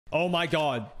Oh my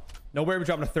god. No way we're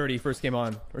dropping a 30 first game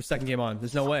on or second game on.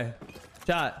 There's no way.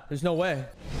 Chat, there's no way.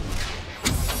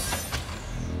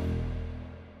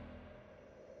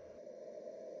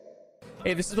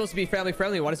 Hey, this is supposed to be family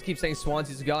friendly. Why does it keep saying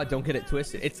Swansea's a god? Don't get it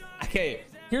twisted. It's okay.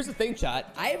 Here's the thing,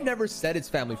 chat. I have never said it's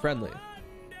family friendly.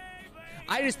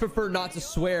 I just prefer not to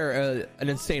swear an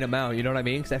insane amount. You know what I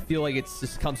mean? Because I feel like it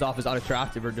just comes off as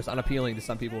unattractive or just unappealing to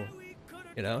some people.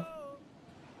 You know?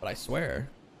 But I swear.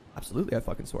 Absolutely, I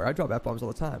fucking swear. I drop F-bombs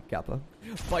all the time, Kappa.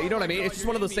 But you know what I mean? It's just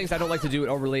one of those things I don't like to do it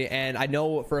overly. And I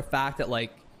know for a fact that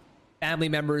like family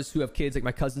members who have kids, like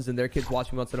my cousins and their kids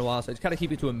watch me once in a while. So I just kind of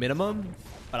keep it to a minimum.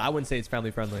 But I wouldn't say it's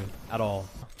family friendly at all.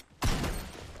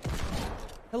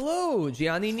 Hello,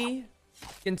 Giannini.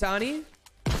 Quintani.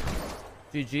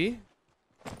 GG.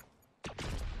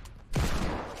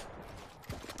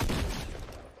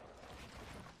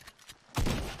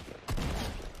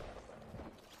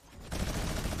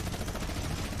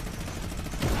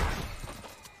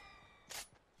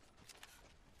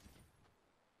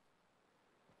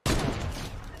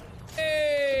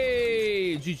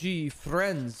 GG,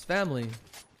 friends, family.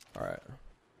 All right.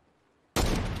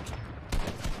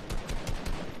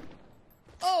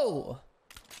 Oh,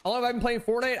 how long have I been playing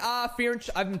Fortnite?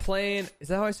 Fearnch, I've been playing. Is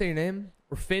that how I say your name?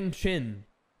 Or Finn Chin?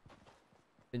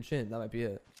 Finn Chin, that might be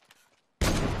it.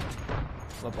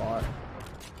 I'm a bot.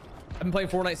 I've been playing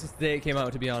Fortnite since the day it came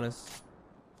out, to be honest.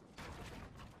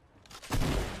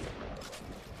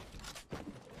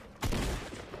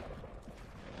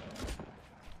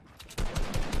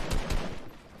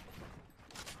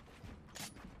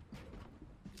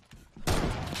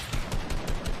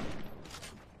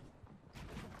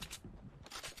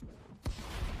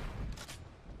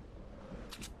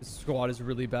 Squad is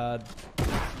really bad.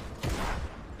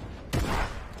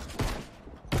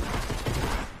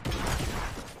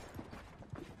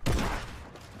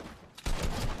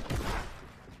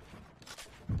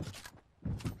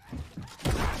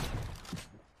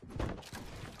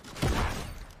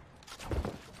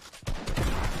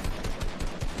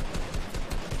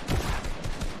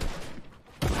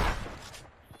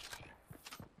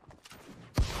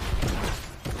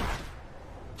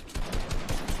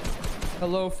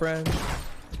 Hello, friend.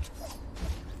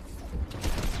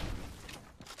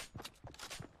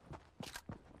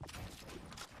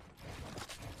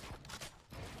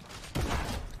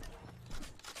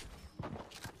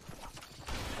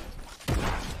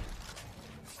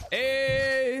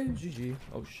 Hey, GG.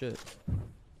 Oh shit.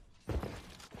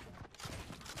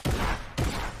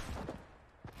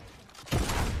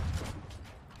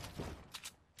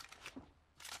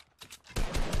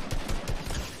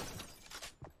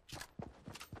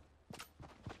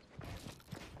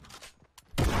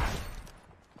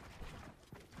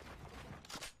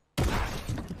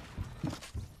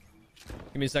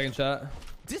 Give me a second, chat.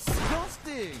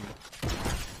 Disgusting.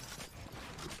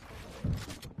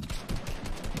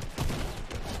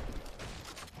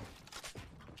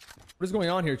 What is going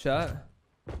on here, chat?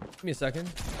 Give me a second.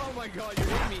 Oh my god, you're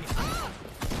in me. Ah!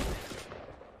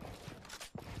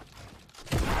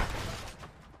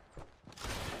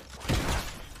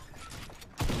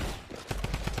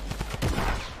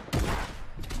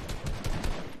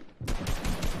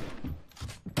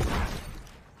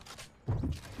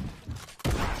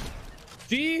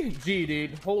 GG,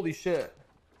 dude. Holy shit.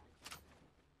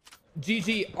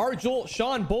 GG. Arjul,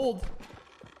 Sean Bold.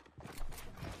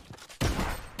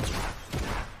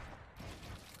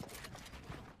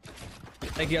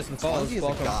 Thank you guys for the follow. Swansea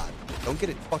is a god. Don't get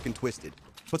it fucking twisted.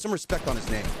 Put some respect on his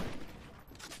name.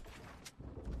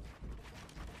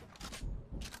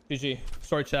 GG.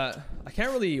 Sorry, chat. I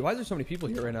can't really... Why is there so many people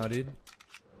here right now, dude?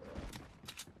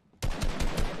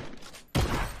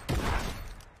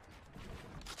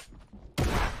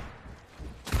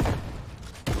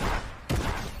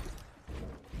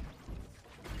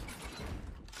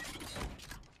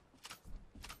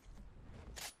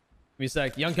 Give me a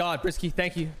sec. Young God, Brisky,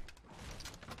 thank you.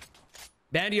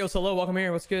 Bandios, hello, welcome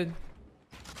here. What's good?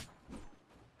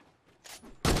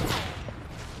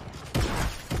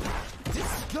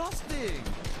 Disgusting.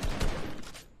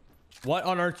 What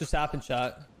on earth just happened,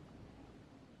 chat?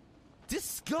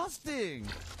 Disgusting.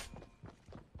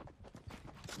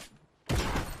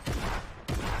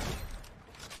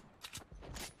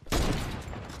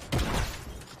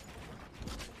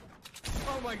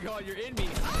 Oh my god, you're in me.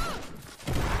 Ah!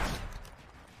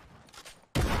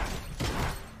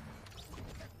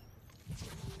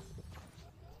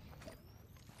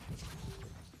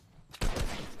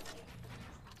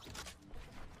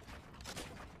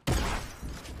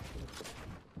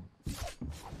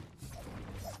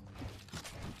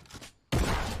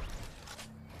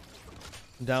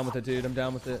 down with it, dude. I'm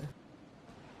down with it.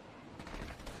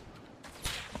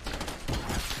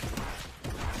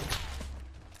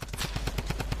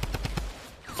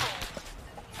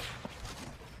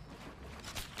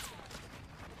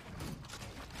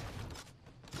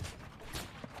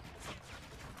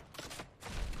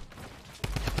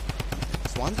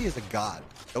 Swansea is a god.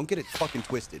 Don't get it fucking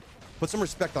twisted. Put some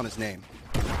respect on his name.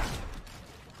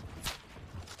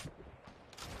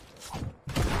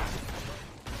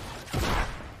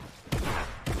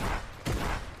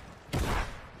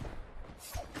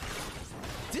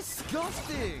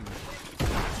 Disgusting!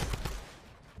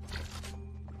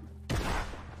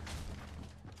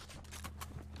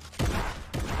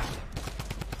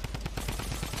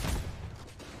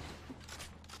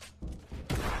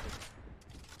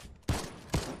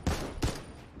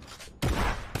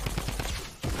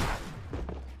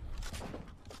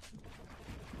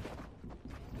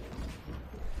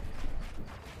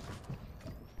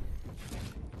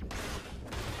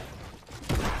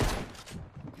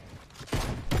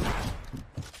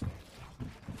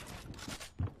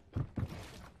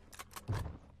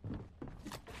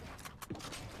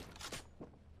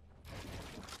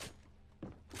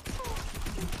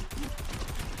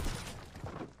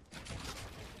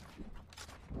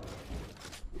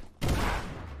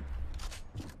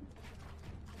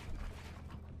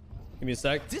 Give me a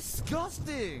sec.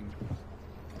 Disgusting!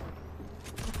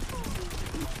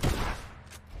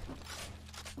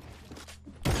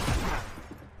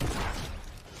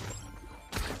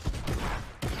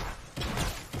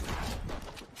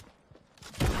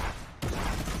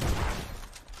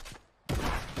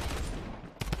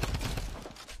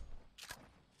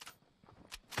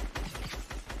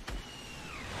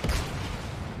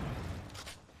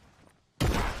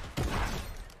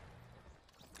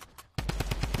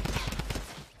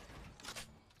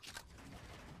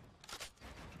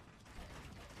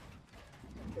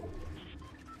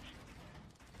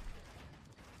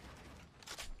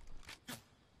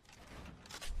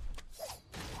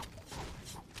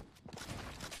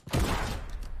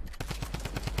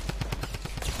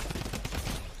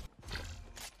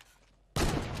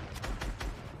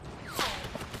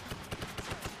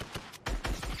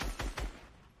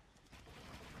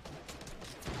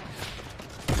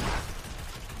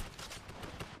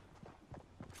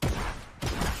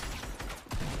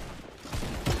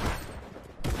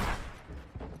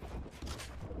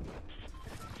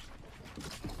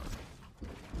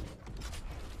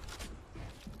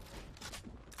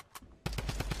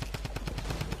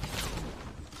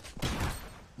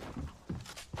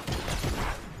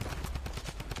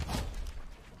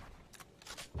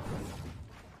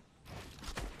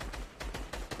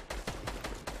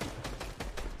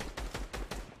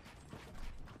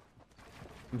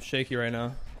 I'm shaky right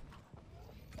now.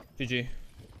 GG.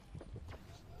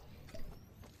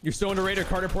 You're so underrated,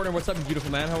 Carter Porter. What's up, you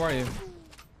beautiful man? How are you?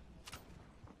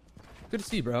 Good to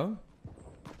see you, bro.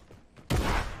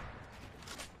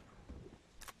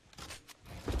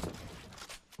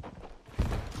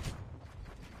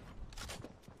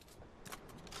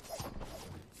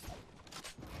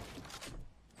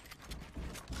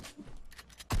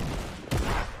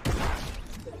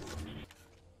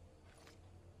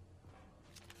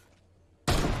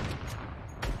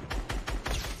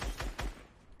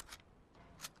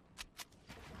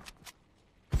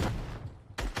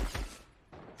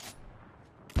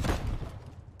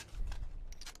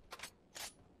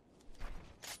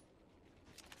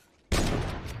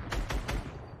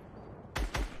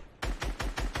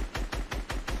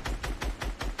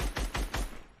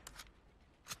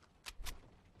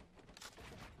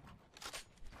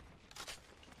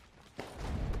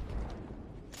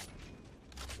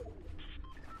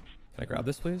 Can I grab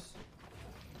this, please?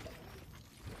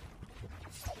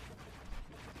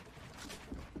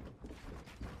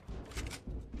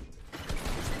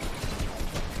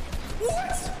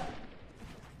 What?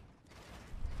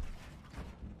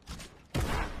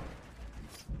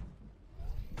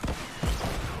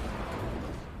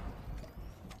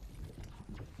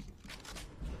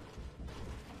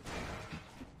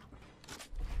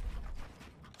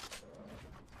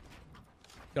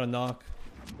 Got a knock.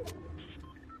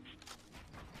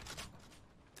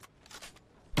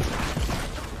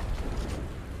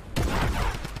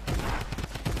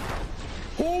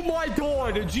 Oh my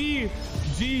god,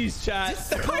 Jeez, chat.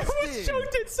 I was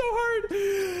choked it so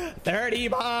hard. 30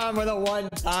 bomb with a one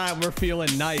time. We're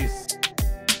feeling nice.